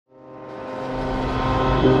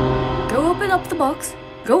Go open up the box.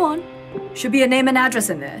 Go on. Should be a name and address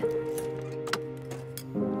in there.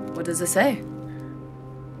 What does it say?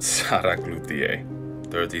 Sara Cloutier,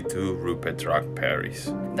 32 Rue Petrarch,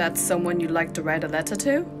 Paris. That's someone you'd like to write a letter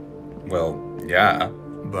to? Well, yeah,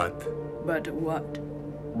 but... But what?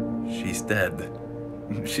 She's dead.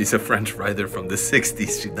 She's a French writer from the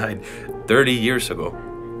 60s. She died 30 years ago.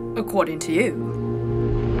 According to you.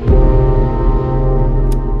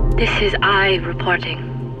 This is I reporting.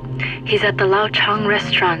 He's at the Lao Chang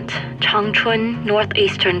restaurant, Changchun,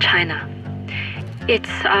 northeastern China. It's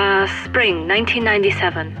spring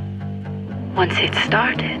 1997. Once it's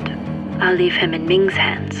started, I'll leave him in Ming's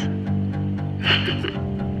hands.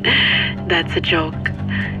 That's a joke.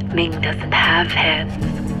 Ming doesn't have hands.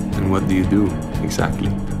 And what do you do,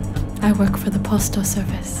 exactly? I work for the postal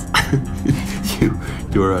service.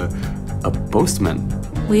 You're a postman.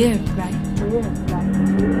 Weird, right?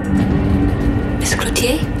 Miss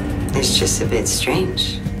Cloutier? It's just a bit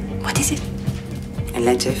strange. What is it? A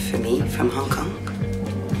letter for me from Hong Kong.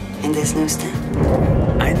 And there's no stamp.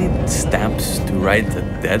 I need stamps to write a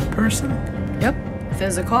dead person? Yep,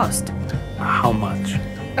 there's a cost. How much?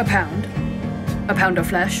 £1. A pound of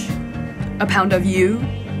flesh. A pound of you.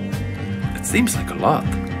 It seems like a lot.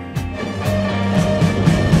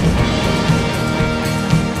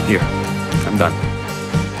 Here, I'm done.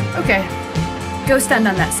 Okay, go stand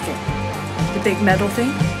on that scale. The big metal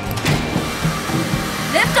thing.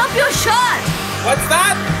 Lift up your shirt! What's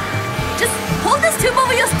that? Just hold this tube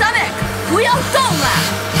over your stomach. 不要动了.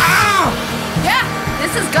 Ow! Yeah,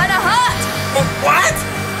 this is gonna hurt. What?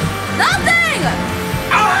 Nothing!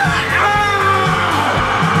 Ah!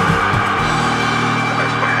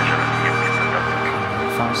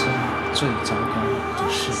 发生最糟糕的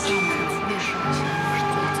事情。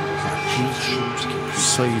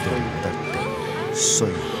衰到得地，衰到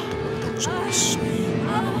得再衰。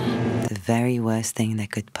 The very worst thing that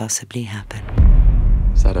could possibly happen.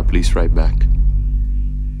 Sara, please write back.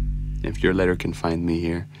 If your letter can find me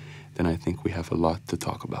here, then I think we have a lot to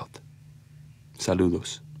talk about.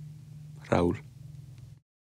 Saludos. Raul.